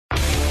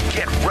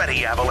Get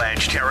ready,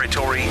 Avalanche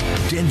territory.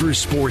 Denver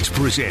Sports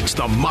presents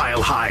the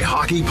Mile High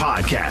Hockey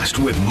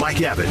Podcast with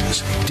Mike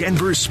Evans.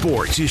 Denver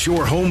Sports is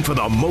your home for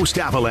the most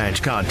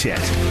Avalanche content.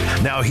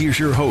 Now here's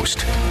your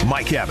host,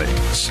 Mike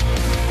Evans.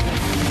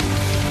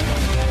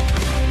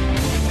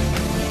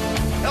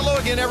 Hello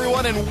again,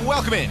 everyone, and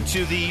welcome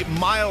into the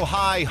Mile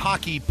High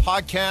Hockey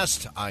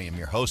Podcast. I am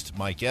your host,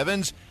 Mike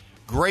Evans.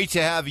 Great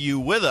to have you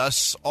with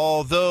us,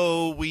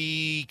 although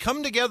we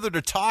come together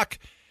to talk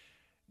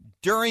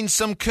during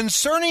some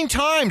concerning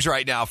times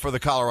right now for the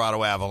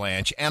Colorado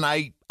Avalanche. And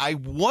I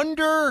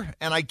wonder,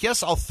 and I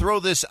guess I'll throw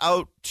this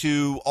out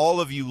to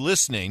all of you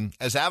listening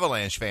as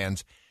Avalanche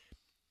fans,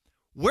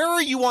 where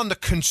are you on the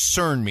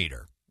concern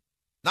meter?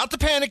 Not the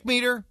panic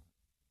meter.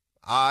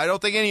 I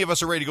don't think any of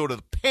us are ready to go to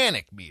the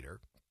panic meter.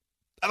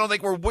 I don't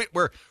think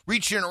we're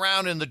reaching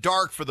around in the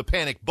dark for the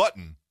panic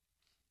button.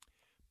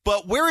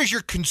 But where is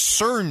your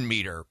concern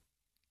meter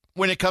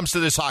when it comes to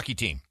this hockey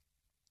team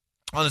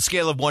on a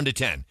scale of 1 to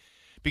 10?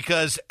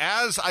 Because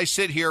as I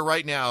sit here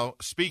right now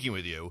speaking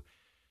with you,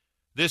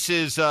 this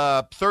is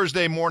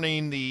Thursday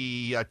morning,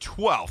 the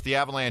 12th. The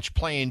Avalanche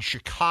play in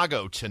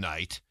Chicago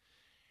tonight.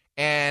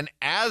 And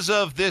as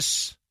of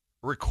this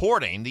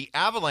recording, the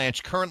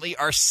Avalanche currently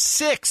are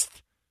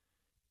 6th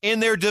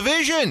in their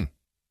division.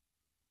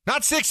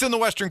 Not 6th in the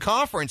Western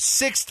Conference,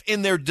 6th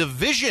in their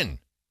division.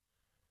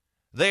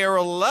 They are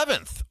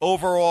 11th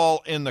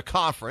overall in the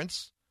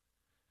conference.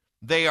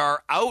 They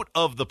are out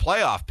of the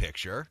playoff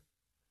picture.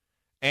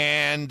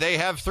 And they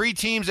have 3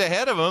 teams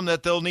ahead of them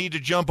that they'll need to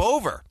jump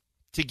over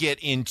to get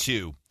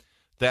into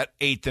that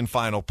 8th and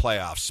final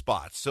playoff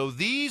spot. So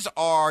these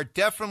are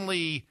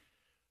definitely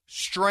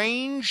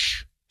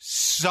strange,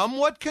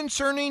 somewhat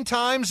concerning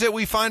times that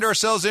we find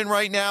ourselves in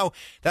right now.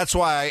 That's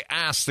why I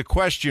asked the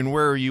question,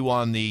 where are you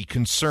on the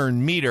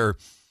concern meter?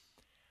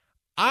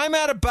 I'm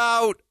at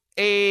about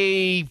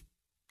a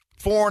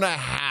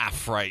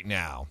 4.5 right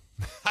now.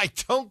 I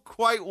don't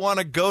quite want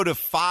to go to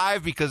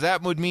 5 because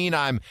that would mean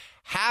I'm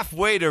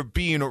halfway to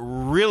being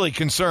really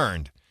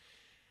concerned.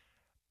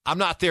 I'm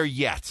not there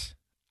yet.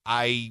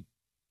 I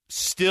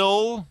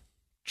still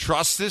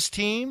trust this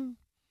team.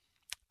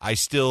 I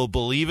still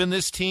believe in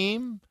this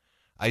team.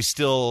 I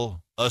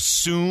still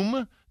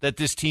assume that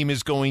this team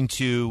is going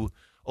to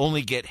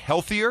only get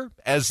healthier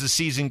as the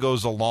season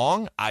goes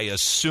along. I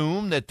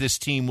assume that this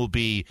team will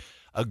be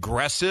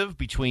aggressive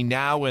between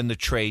now and the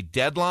trade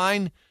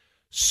deadline.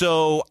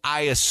 So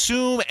I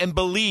assume and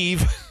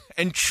believe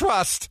and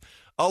trust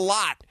a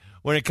lot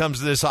when it comes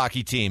to this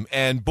hockey team.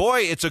 And boy,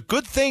 it's a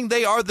good thing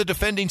they are the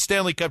defending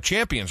Stanley Cup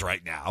champions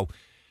right now,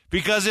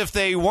 because if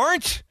they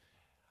weren't,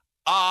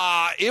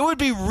 it would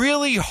be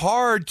really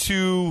hard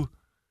to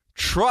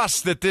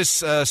trust that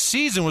this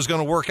season was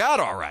going to work out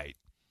all right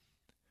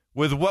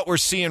with what we're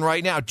seeing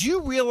right now. Do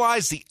you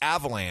realize the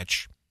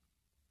Avalanche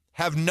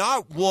have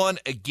not won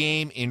a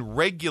game in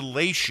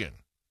regulation,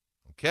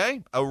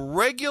 okay? A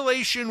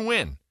regulation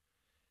win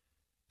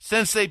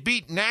since they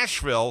beat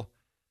Nashville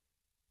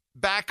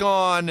back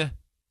on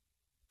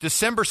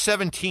December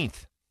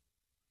 17th.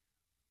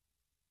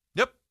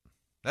 Yep,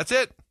 that's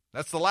it.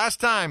 That's the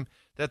last time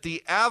that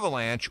the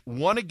Avalanche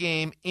won a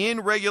game in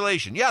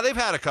regulation. Yeah, they've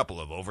had a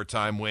couple of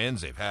overtime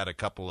wins. They've had a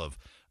couple of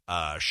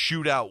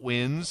shootout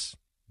wins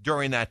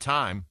during that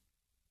time.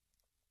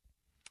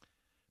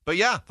 But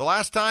yeah, the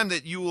last time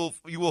that you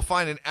will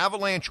find an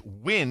Avalanche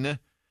win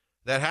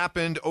that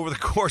happened over the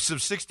course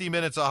of 60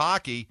 minutes of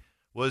hockey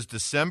was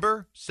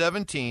December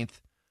 17th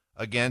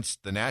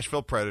against the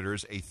Nashville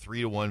Predators, a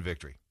 3-1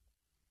 victory.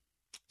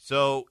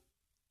 So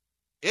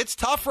it's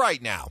tough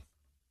right now.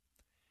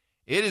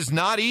 It is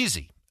not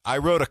easy. I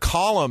wrote a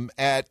column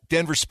at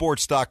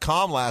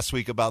denversports.com last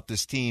week about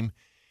this team,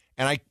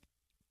 and I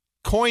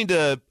coined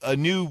a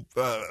new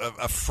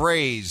a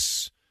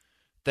phrase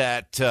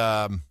that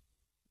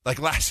like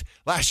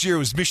last year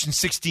was Mission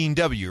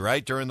 16W,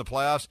 right, during the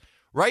playoffs.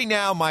 Right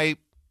now, my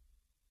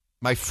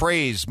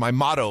phrase, my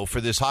motto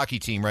for this hockey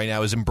team right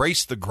now is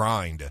embrace the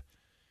grind.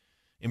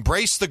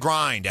 Embrace the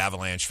grind,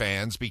 Avalanche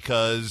fans,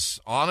 because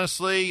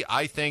honestly,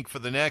 I think for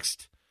the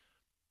next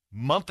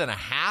month and a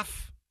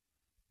half,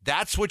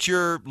 that's what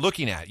you're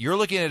looking at. You're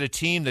looking at a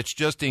team that's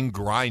just in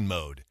grind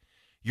mode.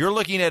 You're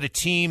looking at a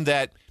team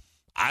that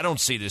I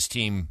don't see this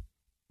team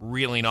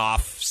reeling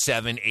off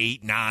 7,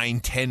 8, 9,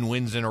 10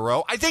 wins in a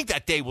row. I think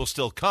that day will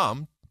still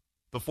come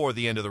before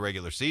the end of the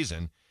regular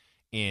season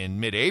in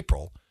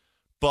mid-April.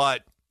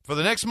 But for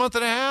the next month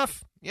and a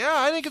half, yeah,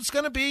 I think it's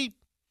going to be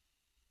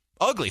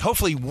ugly.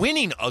 Hopefully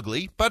winning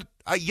ugly, but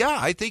yeah,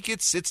 I think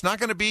it's not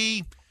going to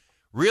be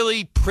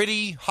really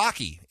pretty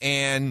hockey.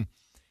 And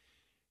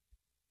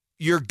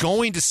you're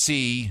going to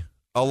see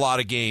a lot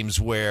of games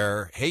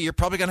where, hey, you're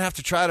probably going to have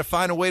to try to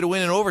find a way to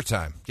win in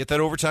overtime. Get that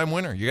overtime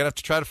winner. You're going to have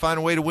to try to find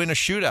a way to win a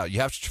shootout. You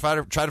have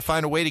to try to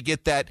find a way to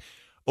get that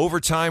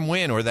overtime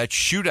win or that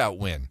shootout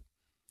win.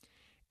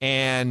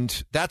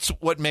 And that's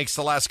what makes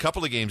the last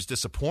couple of games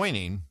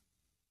disappointing,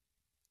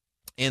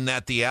 in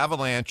that the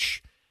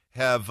Avalanche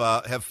have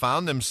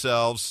found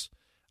themselves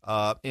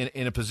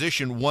in a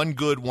position, one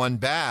good, one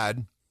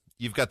bad,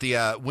 You've got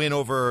the win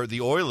over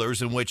the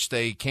Oilers, in which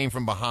they came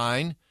from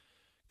behind,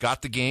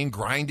 got the game,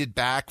 grinded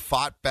back,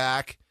 fought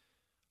back,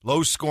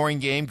 low-scoring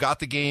game, got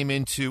the game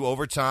into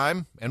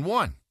overtime, and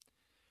won.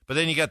 But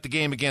then you got the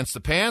game against the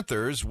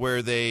Panthers,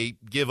 where they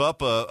give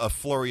up a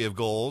flurry of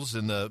goals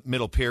in the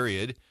middle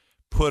period,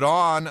 put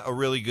on a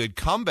really good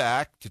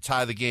comeback to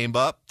tie the game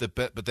up,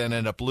 but then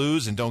end up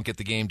lose and don't get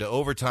the game to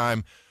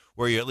overtime,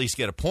 where you at least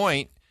get a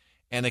point,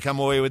 and they come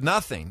away with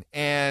nothing.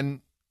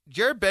 And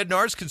Jared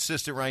Bednar's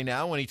consistent right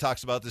now when he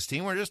talks about this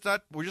team. We're just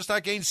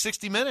not getting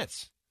 60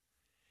 minutes.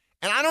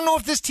 And I don't know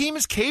if this team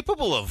is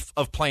capable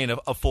of playing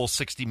a full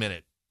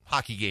 60-minute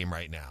hockey game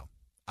right now.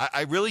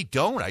 I really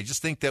don't. I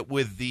just think that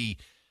with the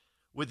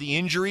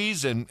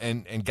injuries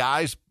and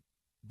guys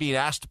being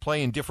asked to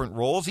play in different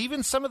roles,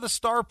 even some of the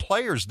star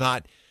players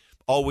not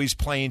always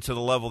playing to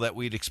the level that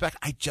we'd expect.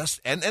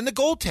 And the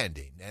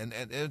goaltending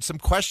and some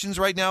questions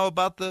right now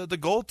about the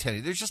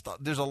goaltending.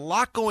 There's a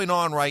lot going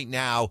on right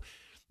now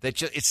that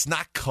it's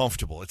not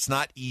comfortable. It's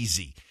not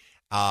easy.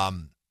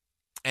 And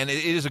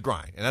it is a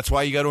grind. And that's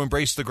why you got to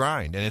embrace the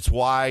grind. And it's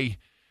why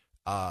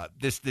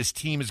this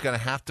team is going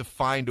to have to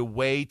find a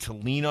way to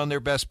lean on their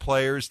best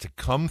players, to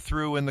come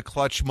through in the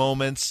clutch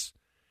moments,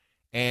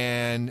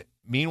 and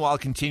meanwhile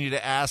continue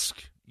to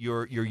ask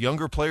your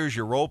younger players,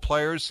 your role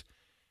players,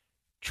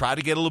 try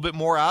to get a little bit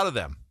more out of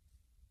them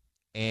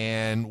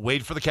and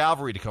wait for the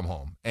cavalry to come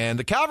home. And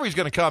the cavalry is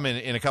going to come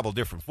in a couple of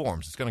different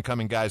forms. It's going to come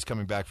in guys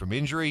coming back from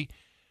injury.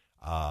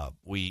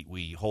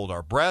 We hold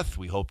our breath.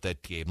 We hope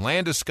that Gabe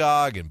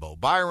Landeskog and Bo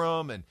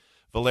Byram and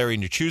Valeri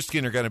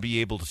Nichushkin are going to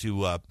be able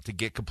to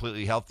get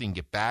completely healthy and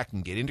get back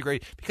and get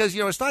integrated. Because,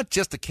 it's not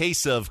just a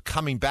case of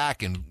coming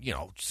back and,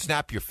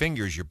 snap your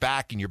fingers, you're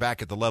back and you're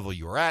back at the level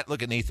you were at.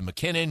 Look at Nathan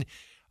McKinnon.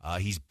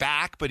 He's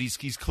back, but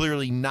he's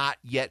clearly not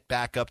yet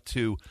back up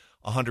to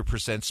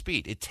 100%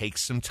 speed. It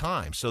takes some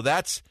time. So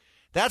that's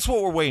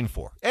what we're waiting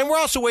for. And we're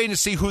also waiting to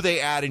see who they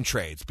add in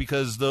trades,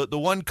 because the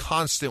one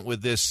constant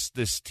with this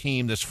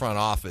team, this front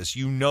office,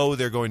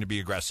 they're going to be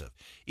aggressive.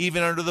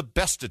 Even under the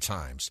best of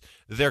times,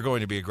 they're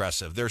going to be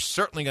aggressive. They're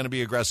certainly going to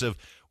be aggressive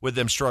with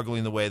them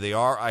struggling the way they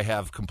are. I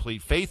have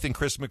complete faith in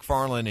Chris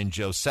McFarland and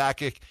Joe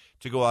Sakic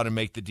to go out and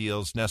make the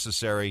deals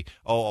necessary.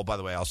 Oh, by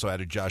the way, I also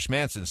added Josh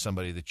Manson,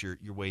 somebody that you're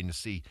waiting to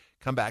see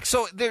come back.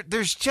 So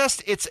there's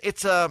just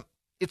it's a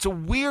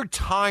weird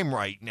time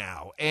right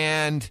now.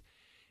 And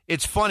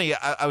it's funny,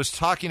 I was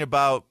talking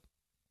about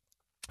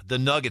the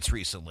Nuggets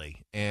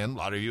recently, and a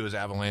lot of you as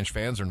Avalanche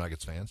fans or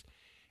Nuggets fans,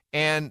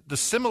 and the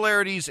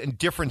similarities and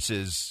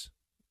differences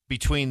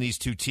between these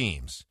two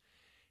teams.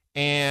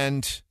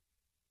 And,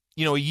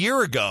 a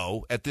year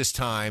ago at this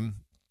time,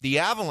 the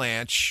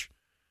Avalanche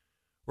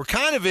were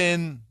kind of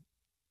in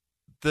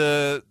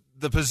the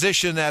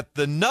position that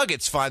the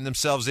Nuggets find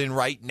themselves in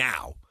right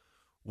now,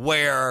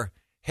 where,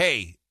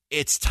 hey,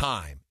 it's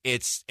time.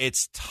 It's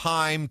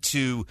time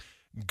to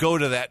go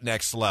to that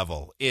next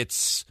level.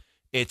 It's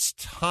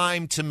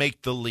time to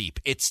make the leap.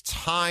 It's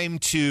time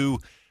to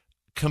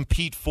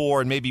compete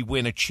for and maybe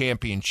win a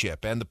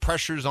championship. And the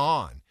pressure's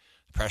on.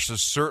 The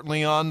pressure's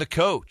certainly on the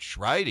coach,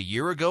 right? A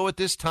year ago at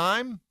this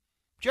time,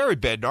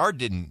 Jared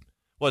Bednar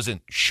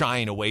wasn't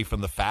shying away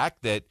from the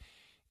fact that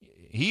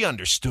he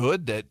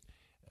understood that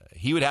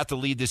he would have to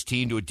lead this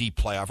team to a deep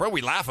playoff run.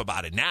 We laugh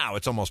about it now.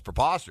 It's almost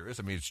preposterous.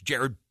 I mean, it's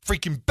Jared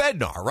freaking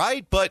Bednar,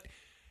 right? But,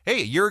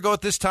 hey, a year ago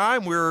at this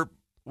time, we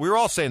were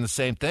all saying the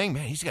same thing.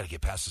 Man, he's got to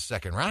get past the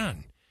second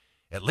round,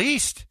 at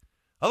least.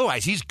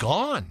 Otherwise, he's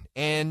gone.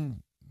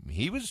 And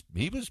he was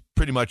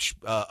pretty much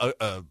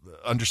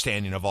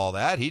understanding of all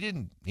that. He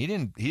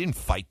didn't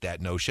fight that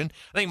notion.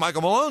 I think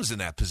Michael Malone's in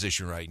that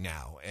position right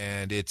now,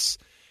 and it's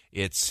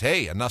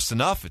hey, enough's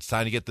enough. It's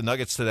time to get the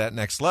Nuggets to that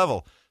next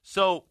level.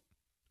 So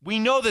we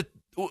know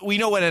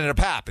what ended up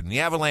happening. The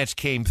Avalanche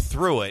came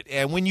through it,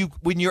 and when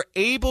you're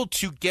able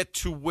to get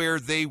to where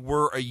they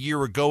were a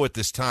year ago at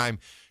this time,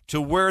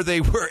 to where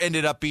they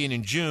ended up being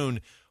in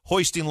June,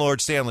 hoisting Lord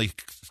Stanley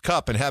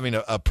Cup and having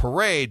a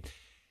parade,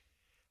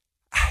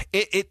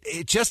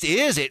 it just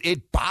is.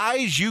 It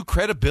buys you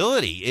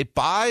credibility. It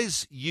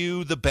buys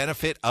you the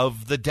benefit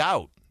of the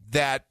doubt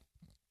that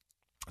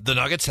the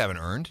Nuggets haven't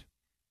earned,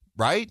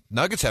 right?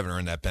 Nuggets haven't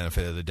earned that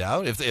benefit of the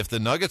doubt. If the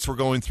Nuggets were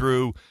going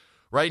through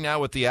right now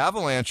what the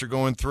Avalanche are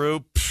going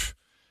through,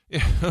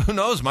 who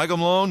knows? Michael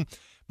Malone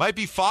might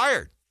be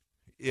fired.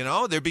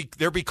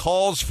 There'd be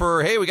calls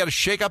for, hey, we got to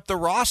shake up the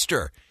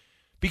roster,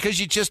 because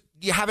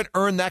you haven't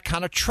earned that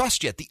kind of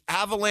trust yet. The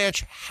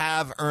Avalanche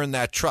have earned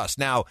that trust.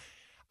 Now,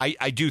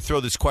 I do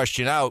throw this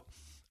question out.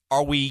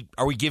 Are we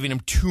giving them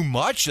too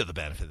much of the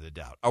benefit of the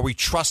doubt? Are we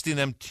trusting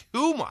them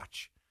too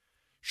much?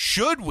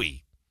 Should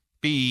we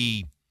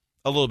be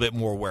a little bit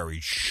more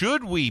worried?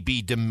 Should we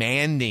be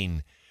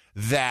demanding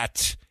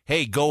that,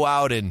 hey, go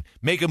out and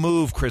make a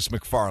move, Chris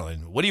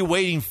McFarland? What are you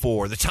waiting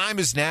for? The time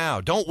is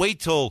now. Don't wait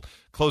till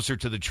closer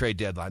to the trade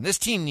deadline. This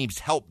team needs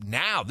help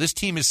now. This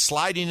team is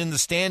sliding in the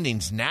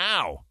standings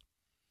now.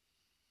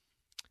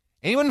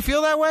 Anyone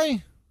feel that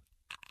way?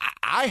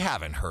 I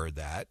haven't heard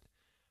that.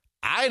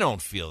 I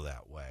don't feel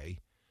that way.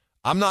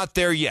 I'm not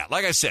there yet.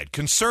 Like I said,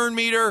 concern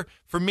meter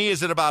for me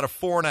is at about a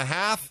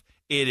 4.5.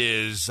 It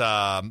is.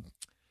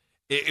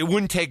 It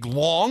wouldn't take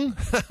long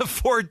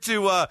for it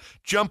to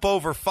jump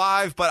over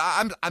 5, but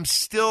I'm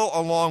still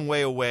a long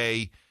way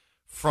away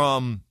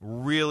from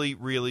really,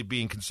 really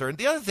being concerned.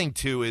 The other thing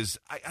too is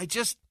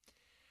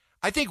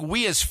I think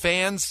we as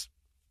fans,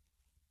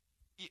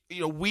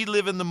 we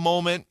live in the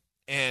moment.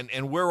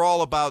 And we're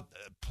all about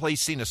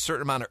placing a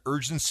certain amount of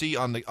urgency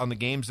on the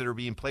games that are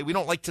being played. We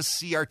don't like to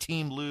see our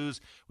team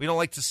lose. We don't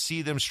like to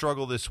see them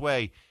struggle this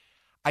way.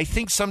 I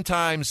think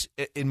sometimes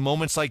in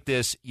moments like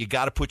this, you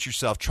got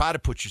to try to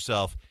put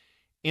yourself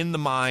in the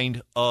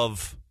mind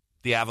of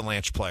the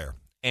Avalanche player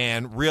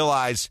and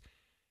realize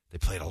they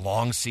played a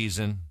long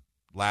season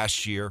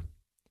last year,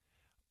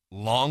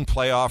 long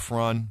playoff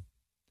run,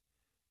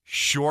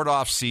 short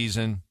off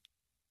season.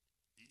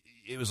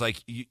 It was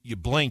like you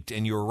blinked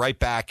and you were right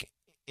back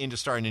into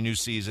starting a new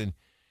season.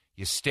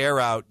 You stare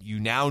out. You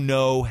now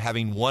know,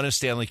 having won a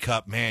Stanley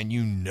Cup, man,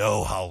 you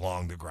know how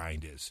long the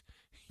grind is.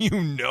 You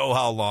know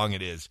how long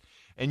it is.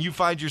 And you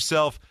find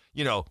yourself,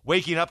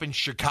 waking up in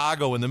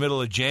Chicago in the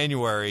middle of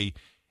January,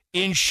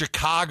 need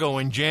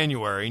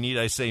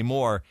I say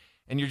more,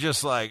 and you're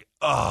just like,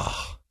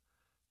 oh,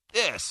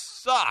 this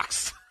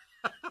sucks.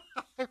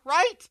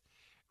 Right?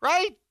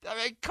 I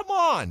mean, come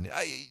on.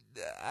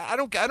 I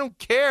don't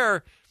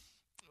care.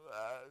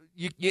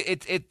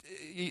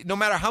 No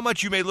matter how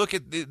much you may look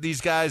at these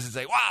guys and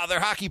say, wow, they're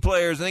hockey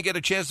players and they get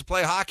a chance to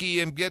play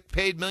hockey and get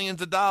paid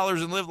millions of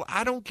dollars and live.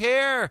 I don't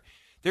care.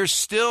 There's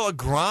still a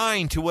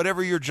grind to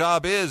whatever your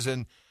job is.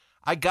 And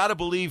I got to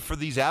believe for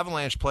these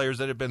Avalanche players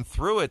that have been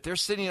through it, they're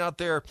sitting out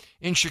there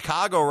in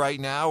Chicago right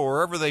now, or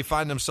wherever they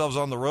find themselves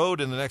on the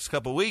road in the next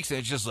couple of weeks. And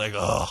it's just like,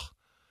 oh,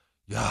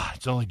 yeah,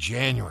 it's only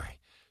January.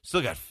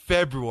 Still got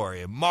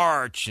February and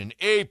March and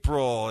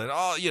April and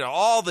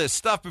all this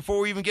stuff before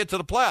we even get to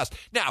the playoffs.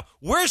 Now,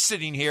 we're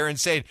sitting here and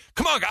saying,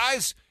 come on,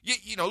 guys,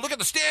 look at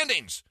the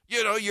standings.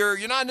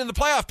 You're not in the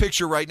playoff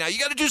picture right now. You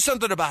got to do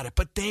something about it.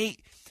 But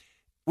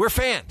we're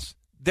fans.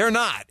 They're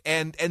not.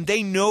 And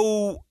they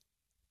know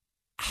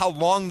how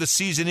long the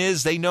season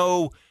is. They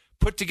know,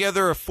 put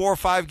together a 4 or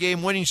 5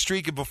 game winning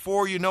streak, and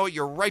before you know it,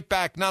 you're right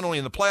back not only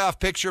in the playoff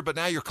picture, but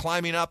now you're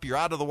climbing up. You're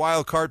out of the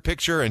wild card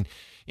picture, and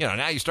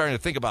now you're starting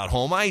to think about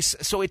home ice.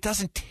 So it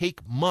doesn't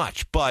take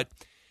much, but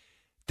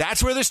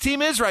that's where this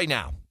team is right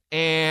now.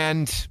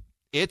 And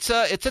it's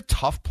a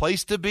tough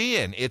place to be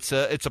in. It's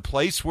a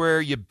place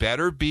where you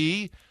better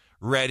be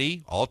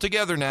ready all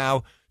together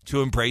now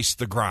to embrace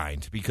the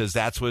grind, because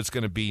that's what it's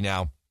going to be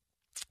now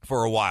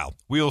for a while.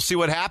 We will see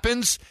what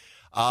happens.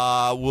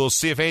 We'll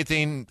see if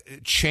anything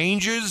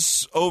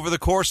changes over the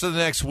course of the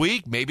next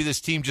week. Maybe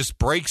this team just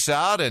breaks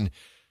out and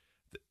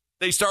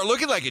they start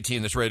looking like a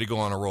team that's ready to go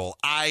on a roll.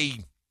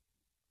 I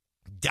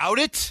doubt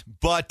it,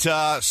 but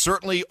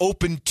certainly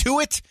open to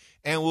it,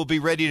 and we'll be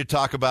ready to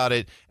talk about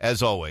it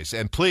as always.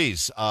 And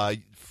please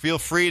feel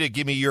free to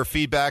give me your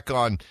feedback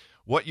on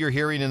what you're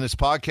hearing in this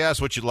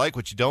podcast, what you like,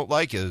 what you don't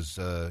like. Is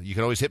you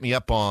can always hit me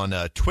up on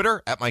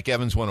Twitter at Mike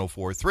Evans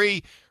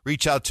 1043.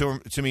 Reach out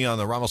to me on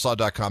the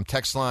RamosLaw.com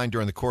text line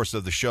during the course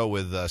of the show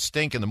with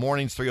Stink in the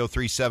mornings,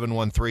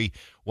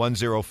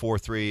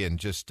 303-713-1043. And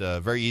just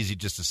very easy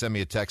just to send me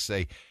a text,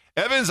 say,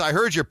 Evans, I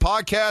heard your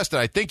podcast, and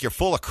I think you're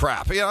full of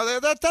crap.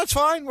 That's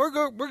fine. We're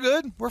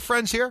good. We're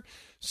friends here.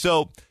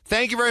 So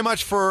thank you very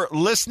much for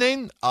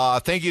listening.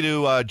 Thank you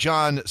to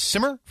John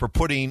Simmer for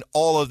putting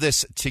all of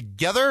this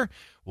together.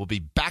 We'll be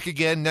back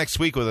again next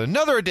week with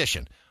another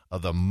edition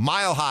of the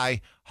Mile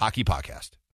High Hockey Podcast.